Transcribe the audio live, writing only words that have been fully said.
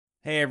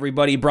Hey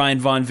everybody, Brian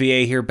Von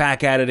VA here,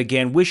 back at it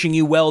again, wishing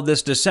you well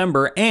this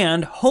December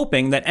and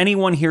hoping that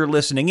anyone here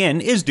listening in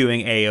is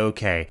doing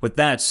A-OK. With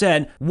that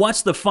said,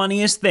 what's the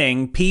funniest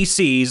thing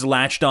PCs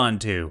latched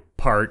onto?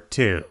 Part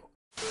 2.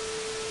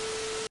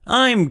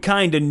 I'm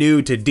kinda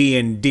new to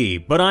D&D,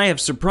 but I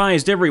have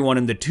surprised everyone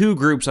in the 2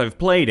 groups I've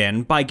played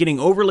in by getting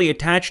overly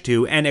attached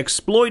to and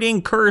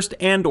exploiting cursed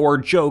and/or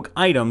joke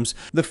items.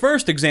 The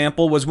first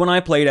example was when I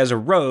played as a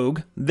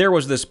rogue. There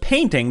was this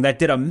painting that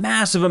did a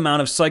massive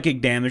amount of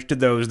psychic damage to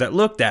those that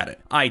looked at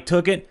it. I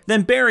took it,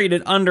 then buried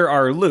it under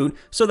our loot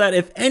so that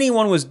if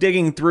anyone was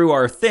digging through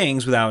our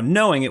things without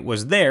knowing it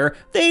was there,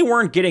 they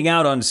weren't getting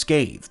out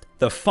unscathed.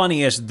 The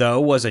funniest, though,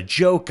 was a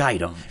joke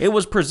item. It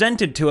was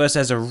presented to us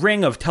as a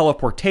ring of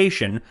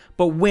teleportation,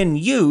 but when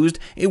used,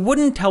 it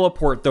wouldn't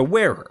teleport the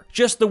wearer,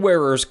 just the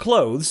wearer's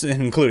clothes,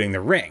 including the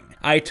ring.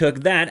 I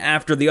took that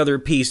after the other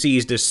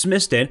PCs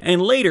dismissed it,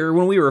 and later,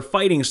 when we were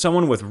fighting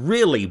someone with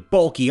really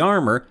bulky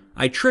armor,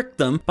 I tricked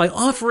them by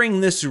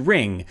offering this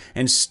ring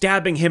and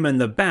stabbing him in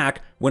the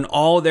back when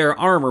all their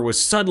armor was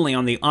suddenly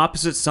on the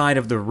opposite side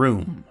of the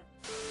room.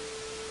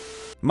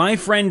 My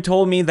friend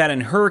told me that in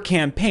her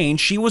campaign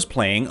she was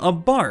playing a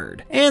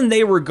bard, and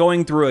they were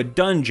going through a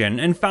dungeon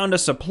and found a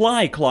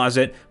supply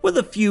closet with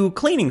a few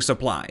cleaning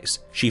supplies.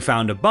 She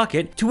found a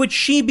bucket, to which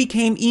she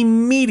became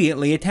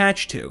immediately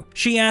attached to.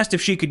 She asked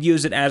if she could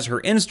use it as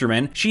her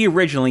instrument. She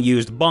originally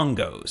used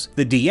bongos.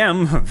 The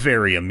DM,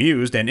 very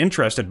amused and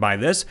interested by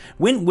this,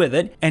 went with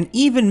it and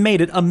even made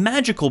it a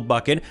magical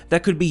bucket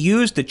that could be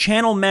used to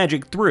channel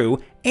magic through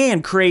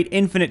and create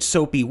infinite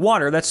soapy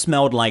water that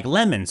smelled like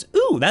lemons.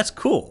 Ooh, that's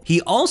cool.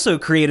 He also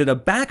created a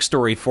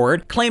backstory for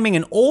it, claiming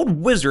an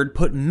old wizard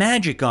put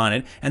magic on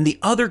it and the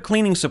other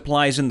cleaning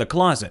supplies in the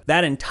closet.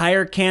 That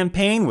entire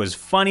campaign was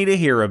funny to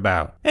hear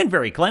about. And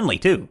very cleanly,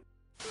 too.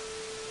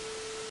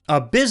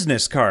 A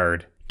business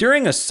card.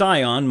 During a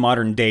Scion,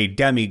 modern-day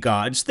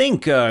demigods,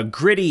 think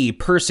gritty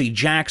Percy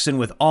Jackson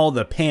with all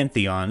the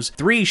pantheons,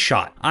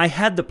 3-shot. I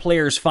had the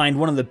players find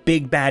one of the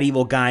big bad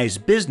evil guy's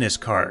business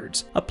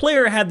cards. A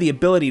player had the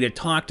ability to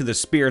talk to the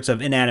spirits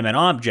of inanimate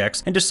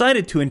objects and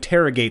decided to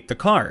interrogate the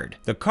card.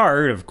 The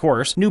card, of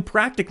course, knew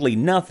practically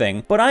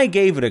nothing, but I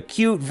gave it a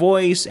cute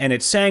voice and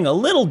it sang a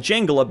little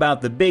jingle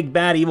about the big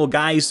bad evil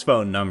guy's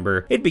phone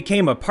number. It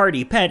became a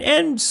party pet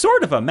and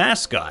sort of a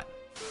mascot.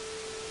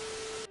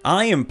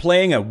 I am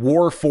playing a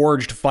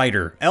Warforged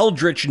fighter,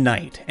 Eldritch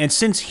Knight, and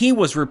since he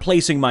was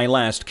replacing my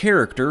last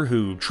character,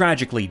 who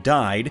tragically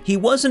died, he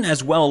wasn't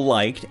as well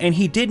liked and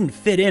he didn't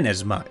fit in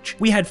as much.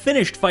 We had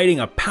finished fighting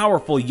a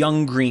powerful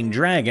young green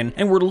dragon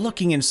and were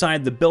looking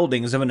inside the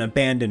buildings of an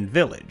abandoned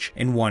village.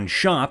 In one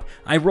shop,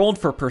 I rolled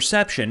for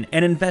perception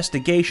and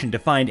investigation to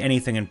find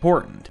anything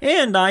important,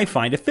 and I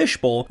find a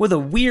fishbowl with a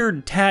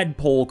weird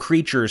tadpole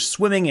creature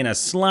swimming in a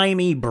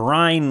slimy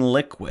brine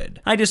liquid.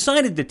 I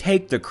decided to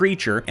take the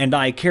creature and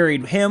I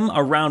carried him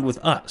around with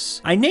us.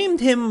 I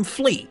named him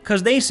Flea,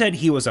 cause they said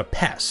he was a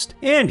pest,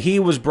 and he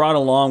was brought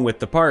along with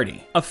the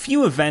party. A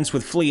few events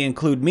with Flea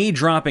include me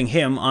dropping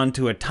him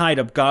onto a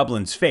tied-up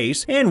goblin's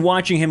face and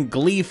watching him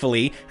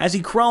gleefully as he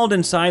crawled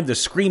inside the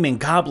screaming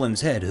goblin's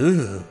head.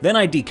 Ugh. Then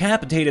I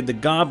decapitated the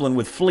goblin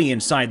with Flea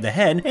inside the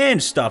head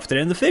and stuffed it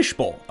in the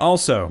fishbowl.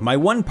 Also, my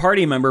one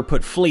party member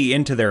put Flea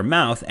into their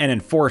mouth, and in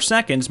 4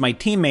 seconds my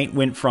teammate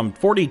went from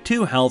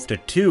 42 health to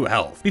 2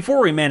 health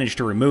before we managed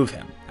to remove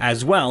him.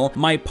 As well,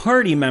 my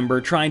party member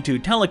tried to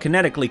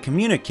telekinetically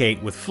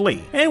communicate with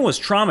Flea and was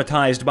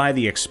traumatized by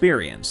the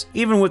experience.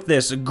 Even with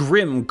this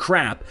grim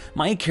crap,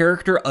 my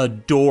character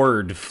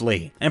adored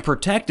Flea and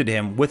protected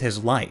him with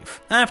his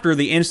life. After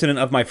the incident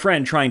of my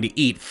friend trying to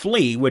eat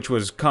Flea, which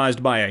was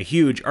caused by a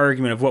huge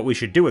argument of what we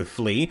should do with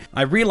Flea,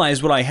 I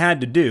realized what I had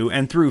to do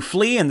and threw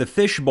Flea and the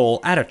fishbowl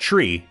at a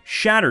tree,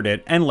 shattered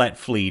it, and let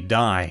Flea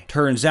die.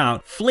 Turns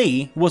out,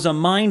 Flea was a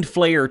mind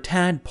flayer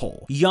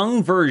tadpole,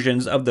 young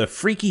versions of the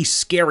freaky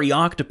scary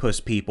octopus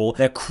people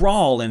that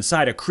crawl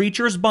inside a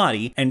creature's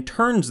body and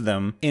turns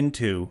them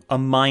into a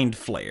mind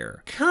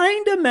flayer.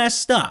 Kinda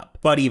messed up.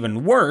 But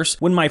even worse,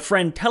 when my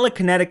friend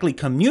telekinetically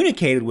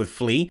communicated with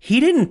Flea, he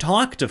didn't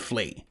talk to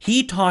Flea.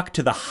 He talked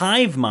to the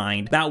hive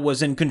mind that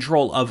was in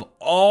control of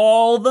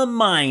all the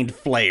mind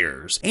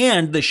flayers.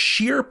 And the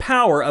sheer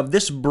power of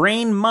this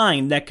brain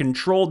mind that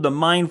controlled the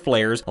mind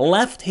flayers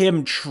left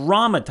him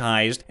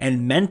traumatized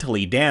and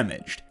mentally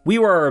damaged. We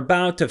were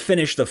about to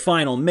finish the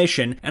final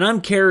mission, and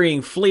I'm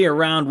carrying Flea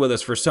around with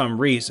us for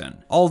some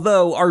reason.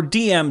 Although our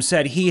DM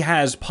said he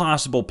has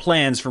possible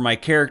plans for my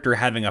character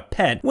having a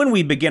pet when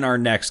we begin our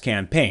next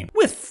campaign,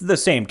 with the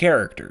same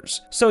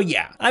characters. So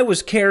yeah, I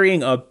was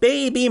carrying a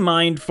baby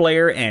mind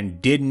flayer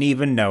and didn't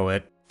even know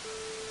it.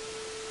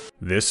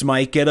 This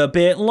might get a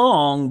bit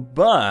long,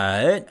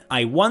 but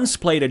I once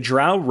played a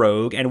drow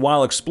rogue, and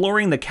while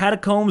exploring the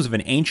catacombs of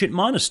an ancient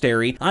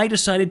monastery, I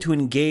decided to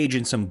engage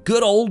in some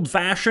good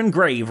old-fashioned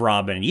grave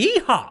robbing.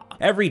 Yeehaw!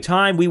 Every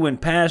time we went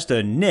past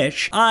a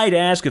niche, I'd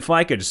ask if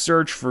I could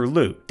search for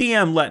loot.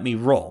 DM let me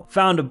roll.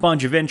 Found a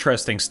bunch of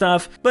interesting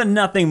stuff, but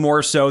nothing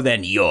more so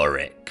than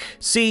Yorick.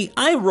 See,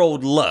 I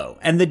rolled low,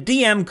 and the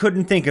DM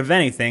couldn't think of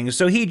anything,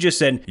 so he just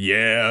said,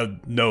 "Yeah,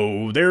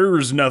 no,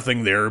 there's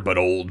nothing there but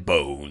old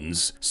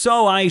bones."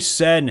 So I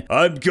said,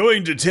 "I'm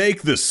going to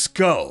take the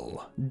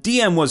skull."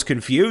 DM was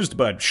confused,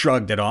 but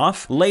shrugged it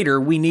off.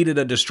 Later, we needed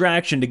a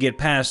distraction to get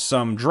past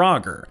some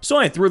Draugr, so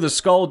I threw the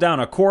skull down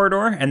a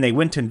corridor, and they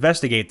went to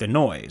investigate the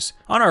noise.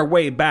 On our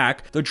way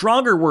back, the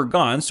Draugr were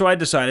gone, so I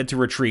decided to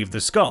retrieve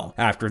the skull.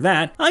 After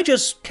that, I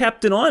just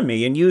kept it on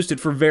me and used it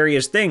for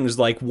various things,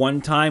 like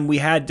one time we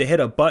had to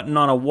hit a button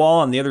on a wall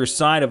on the other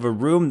side of a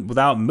room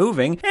without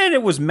moving, and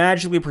it was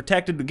magically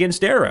protected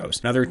against arrows.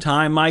 Another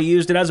time I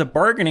used it as a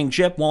bargaining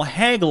chip while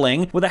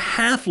haggling with a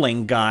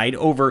halfling guide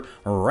over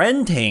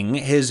renting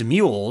his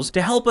mules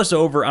to help us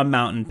over a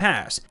mountain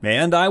pass.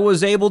 And I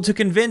was able to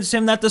convince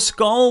him that the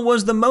skull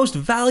was the most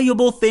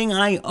valuable thing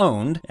I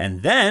owned,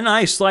 and then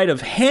I sleight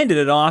of handed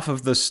it off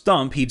of the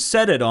stump he'd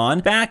set it on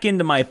back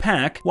into my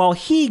pack while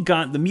he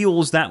got the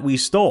mules that we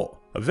stole.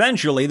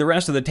 Eventually, the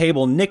rest of the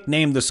table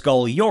nicknamed the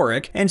skull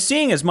Yorick, and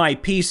seeing as my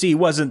PC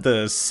wasn't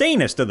the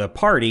sanest of the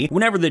party,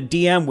 whenever the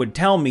DM would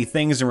tell me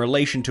things in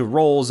relation to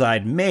rolls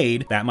I'd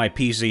made that my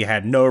PC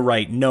had no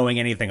right knowing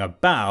anything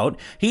about,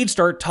 he'd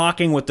start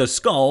talking with the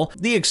skull.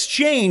 The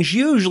exchange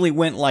usually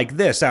went like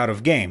this out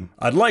of game.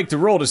 "I'd like to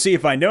roll to see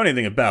if I know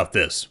anything about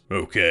this."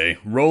 "Okay,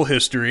 roll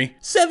history."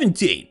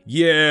 17.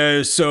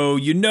 "Yeah, so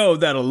you know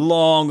that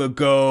long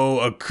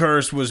ago a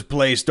curse was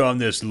placed on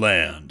this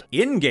land."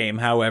 In-game,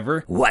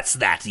 however,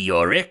 "What's that,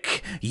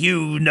 Yorick?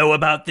 You know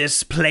about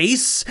this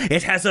place?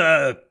 It has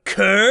a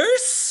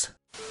curse?"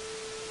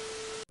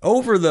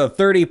 Over the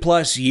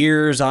 30+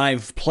 years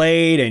I've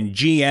played and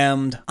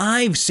GM'd,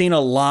 I've seen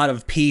a lot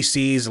of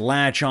PCs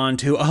latch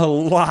onto a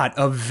lot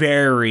of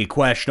very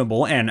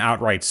questionable and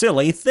outright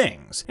silly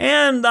things.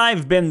 And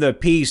I've been the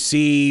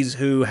PCs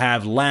who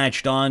have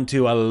latched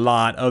onto a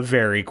lot of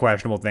very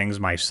questionable things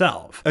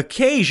myself.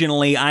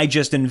 Occasionally, I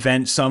just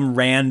invent some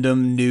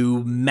random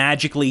new,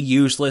 magically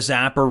useless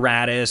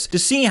apparatus to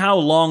see how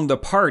long the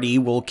party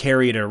will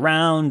carry it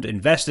around,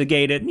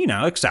 investigate it,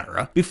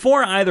 etc.,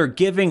 before either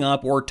giving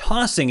up or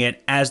tossing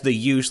it as the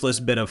useless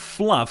bit of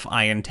fluff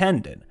I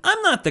intended.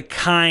 I'm not the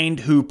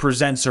kind who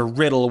presents a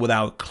riddle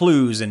without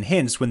clues and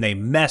hints when they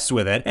mess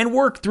with it and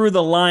work through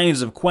the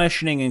lines of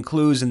questioning and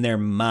clues in their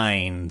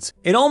minds.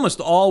 It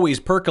almost always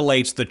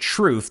percolates the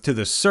truth to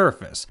the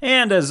surface,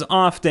 and as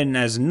often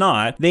as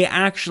not, they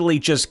actually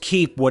just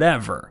keep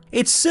whatever.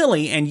 It's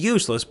silly and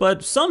useless,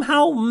 but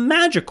somehow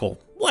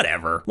magical.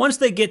 Whatever. Once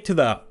they get to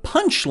the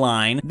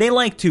punchline, they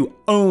like to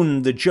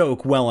own the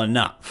joke well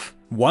enough.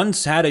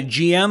 Once had a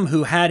GM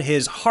who had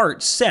his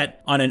heart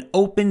set on an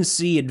open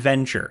sea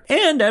adventure,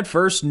 and at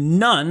first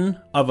none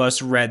of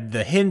us read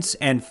the hints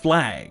and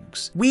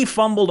flags. We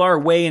fumbled our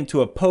way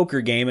into a poker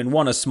game and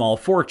won a small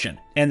fortune,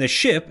 and the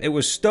ship, it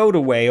was stowed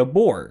away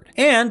aboard.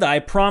 And I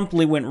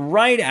promptly went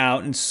right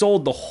out and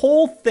sold the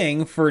whole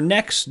thing for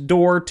next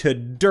door to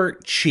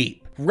dirt cheap.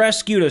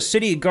 Rescued a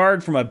city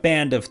guard from a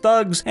band of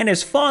thugs, and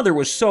his father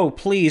was so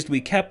pleased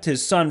we kept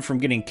his son from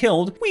getting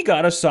killed, we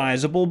got a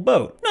sizable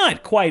boat.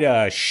 Not quite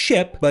a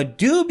ship, but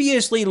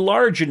dubiously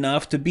large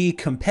enough to be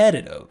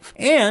competitive.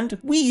 And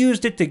we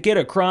used it to get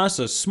across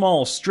a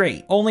small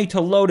strait, only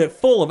to load it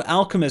full of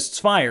alchemist's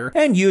fire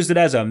and use it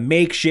as a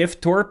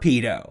makeshift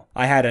torpedo.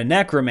 I had a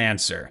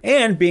necromancer,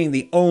 and being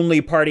the only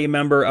party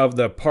member of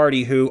the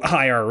party who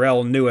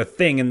IRL knew a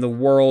thing in the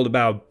world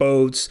about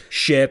boats,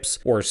 ships,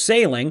 or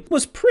sailing,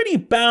 was pretty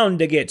bound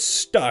to get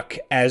stuck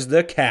as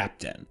the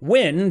captain.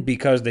 When,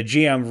 because the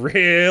GM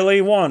really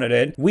wanted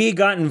it, we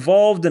got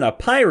involved in a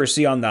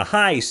piracy on the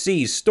high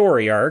seas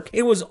story arc,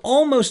 it was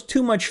almost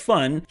too much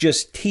fun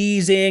just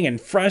teasing and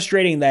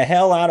frustrating the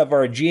hell out of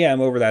our GM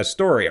over that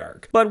story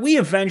arc. But we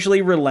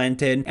eventually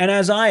relented, and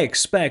as I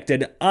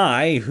expected,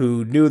 I,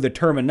 who knew the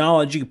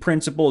terminology,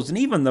 principles, and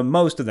even the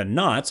most of the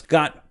knots,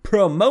 got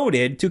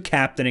promoted to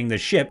captaining the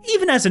ship,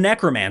 even as a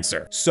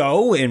necromancer.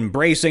 So,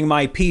 embracing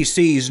my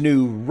PC's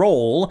new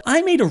role,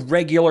 I made a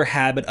regular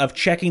habit of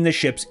checking the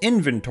ship's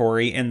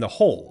inventory in the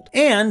hold.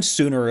 And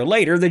sooner or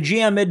later, the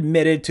GM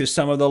admitted to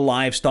some of the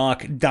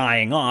livestock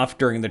dying off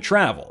during the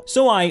travel.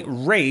 So I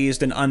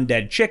raised an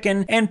undead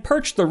chicken and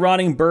perched the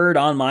rotting bird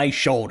on my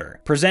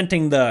shoulder,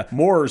 presenting the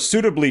more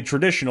suitably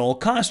traditional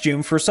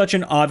costume for such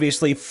an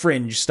obviously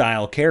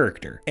fringe-style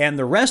character. And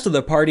the rest of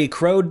the party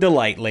crowed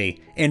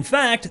delightfully. In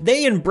fact,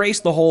 they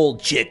embraced the whole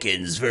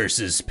chickens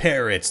versus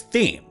parrots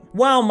theme.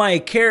 While my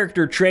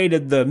character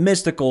traded the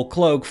mystical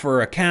cloak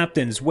for a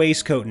captain's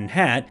waistcoat and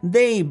hat,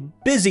 they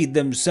busied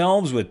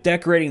themselves with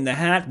decorating the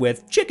hat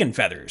with chicken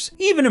feathers,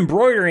 even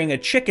embroidering a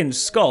chicken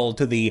skull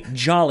to the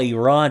Jolly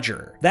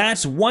Roger.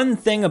 That's one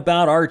thing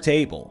about our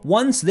table.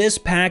 Once this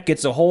pack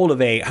gets a hold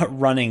of a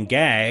running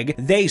gag,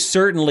 they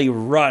certainly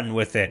run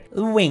with it.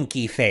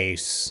 Winky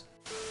face.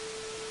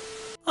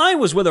 I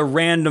was with a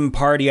random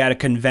party at a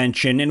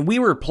convention and we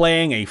were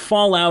playing a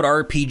Fallout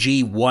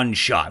RPG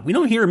one-shot. We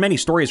don't hear many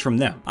stories from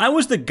them. I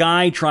was the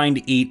guy trying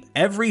to eat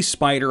every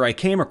spider I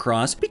came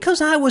across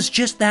because I was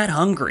just that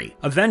hungry.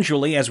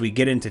 Eventually, as we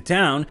get into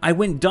town, I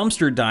went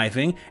dumpster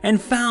diving and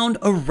found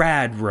a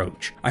rad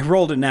roach. I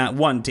rolled a nat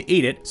 1 to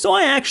eat it, so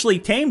I actually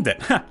tamed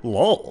it.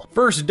 Lol.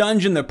 First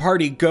dungeon the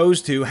party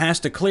goes to has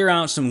to clear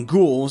out some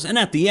ghouls, and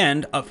at the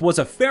end was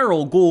a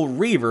feral ghoul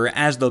reaver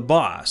as the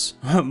boss.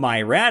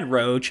 My rad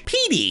roach,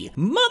 Petey,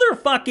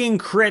 motherfucking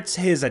crits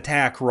his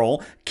attack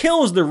roll,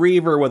 kills the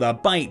reaver with a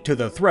bite to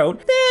the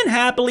throat, then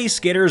happily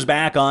skitters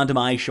back onto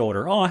my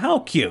shoulder. Oh, how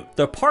cute.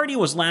 The party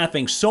was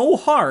laughing so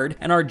hard,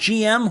 and our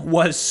GM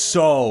was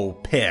so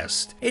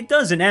pissed. It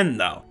doesn't end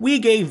though. We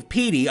gave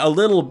Petey a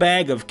little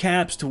bag of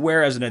caps to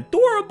wear as an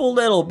adorable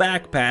little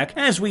backpack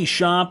as we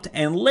shopped,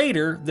 and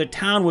later the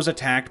town was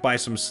attacked by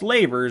some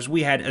slavers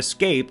we had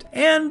escaped,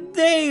 and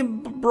they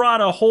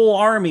brought a whole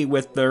army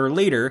with their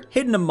leader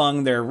hidden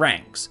among their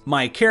ranks.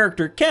 My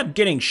character kept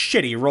getting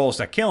shitty rolls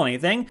to kill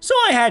anything, so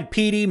I had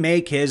Petey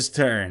make his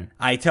turn.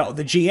 I tell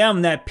the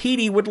GM that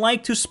Petey would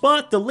like to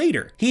spot the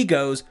leader. He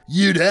goes,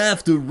 "You'd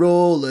have to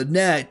roll a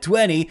nat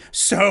 20,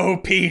 so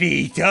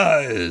Petey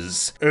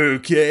does.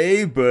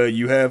 Okay, but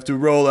you have to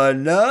roll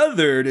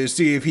another to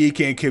see if he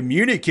can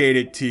communicate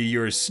it to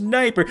your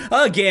sniper."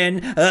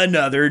 Again,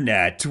 another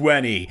nat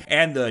 20,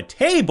 and the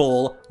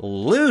table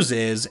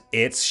loses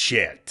its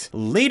shit.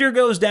 Leader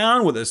goes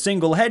down with a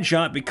single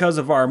headshot because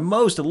of our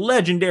most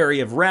legendary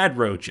of rad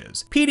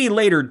roaches. Petey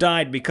later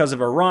died because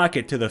of a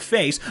rocket to the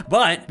face,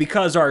 but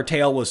because our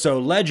tale was so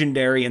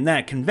legendary in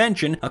that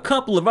convention, a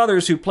couple of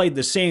others who played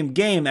the same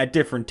game at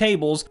different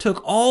tables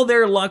took all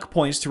their luck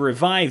points to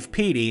revive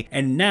Petey,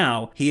 and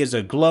now he is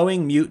a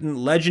glowing mutant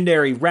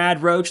legendary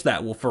rad roach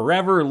that will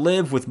forever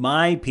live with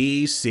my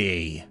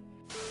PC.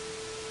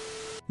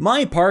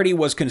 My party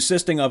was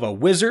consisting of a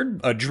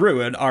wizard, a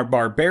druid, a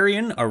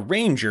barbarian, a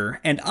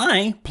ranger, and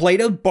I played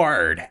a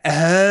bard,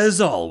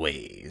 as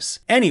always.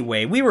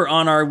 Anyway, we were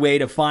on our way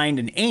to find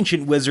an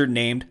ancient wizard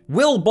named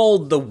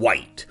Wilbold the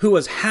White, who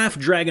was half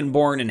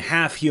dragonborn and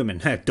half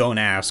human, don't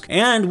ask,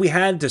 and we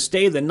had to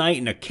stay the night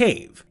in a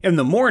cave. In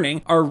the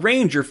morning, our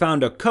ranger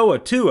found a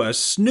coatua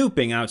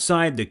snooping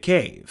outside the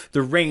cave.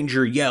 The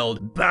ranger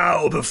yelled,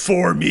 "Bow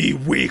before me,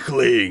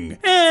 weakling!"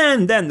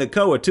 And then the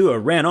coatua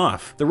ran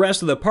off. The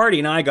rest of the party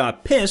and I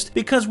got pissed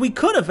because we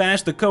could have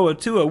asked the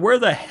coatua where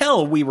the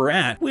hell we were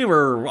at. We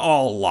were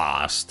all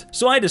lost.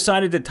 So I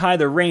decided to tie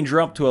the ranger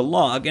up to a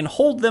log and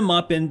hold them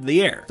up in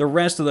the air. The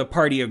rest of the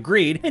party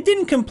agreed and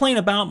didn't complain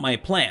about my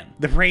plan.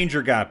 The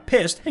ranger got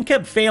pissed and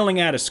kept failing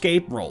at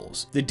escape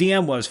rolls. The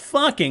DM was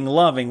fucking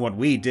loving what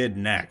we did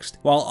next.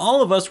 While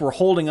all of us were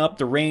holding up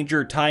the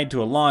ranger tied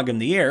to a log in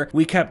the air,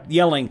 we kept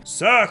yelling,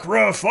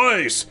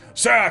 "Sacrifice!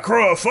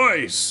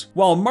 Sacrifice!"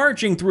 while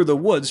marching through the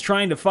woods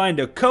trying to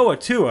find a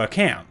coatua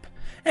camp.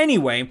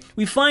 Anyway,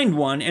 we find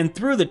one and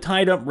threw the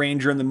tied-up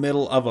ranger in the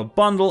middle of a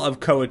bundle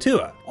of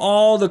coatua.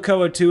 All the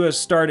coatuas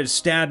started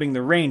stabbing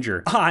the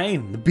ranger. I,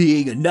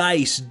 being a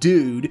nice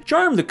dude,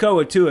 charmed the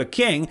coatua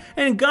king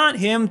and got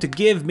him to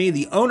give me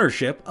the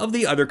ownership of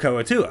the other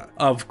coatua.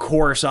 Of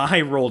course,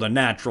 I rolled a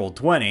natural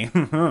 20.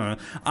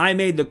 I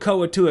made the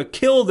coatua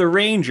kill the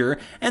ranger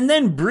and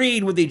then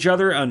breed with each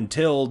other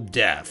until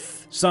death.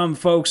 Some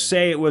folks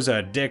say it was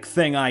a dick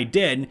thing I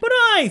did, but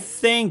I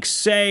think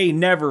say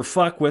never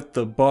fuck with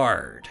the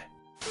bard.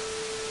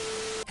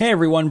 Hey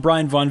everyone,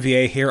 Brian Von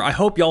VA here. I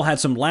hope y'all had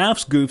some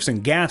laughs, goofs,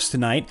 and gaffs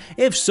tonight.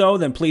 If so,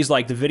 then please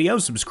like the video,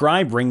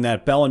 subscribe, ring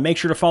that bell, and make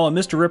sure to follow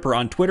MrRipper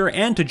on Twitter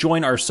and to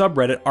join our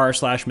subreddit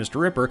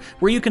r/MrRipper,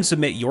 where you can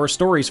submit your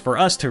stories for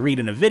us to read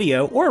in a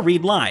video or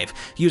read live.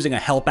 Using a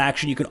help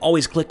action, you can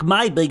always click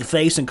my big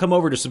face and come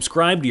over to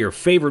subscribe to your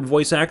favorite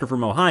voice actor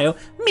from Ohio,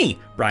 me,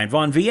 Brian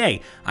Von VA.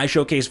 I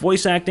showcase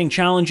voice acting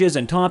challenges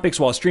and topics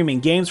while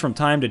streaming games from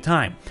time to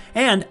time.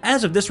 And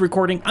as of this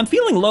recording, I'm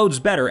feeling loads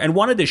better and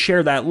wanted to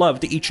share that love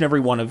to each and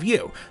every one of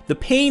you. The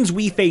pains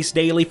we face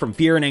daily from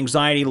fear and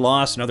anxiety,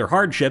 loss, and other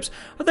hardships,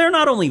 they're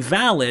not only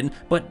valid,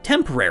 but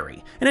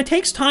temporary. And it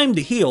takes time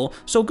to heal,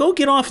 so go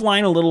get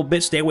offline a little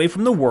bit, stay away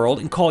from the world,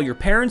 and call your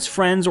parents,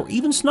 friends, or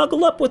even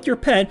snuggle up with your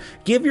pet.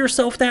 Give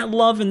yourself that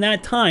love and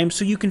that time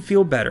so you can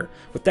feel better.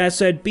 With that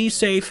said, be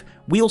safe.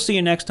 We'll see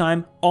you next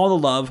time. All the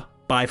love.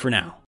 Bye for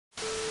now.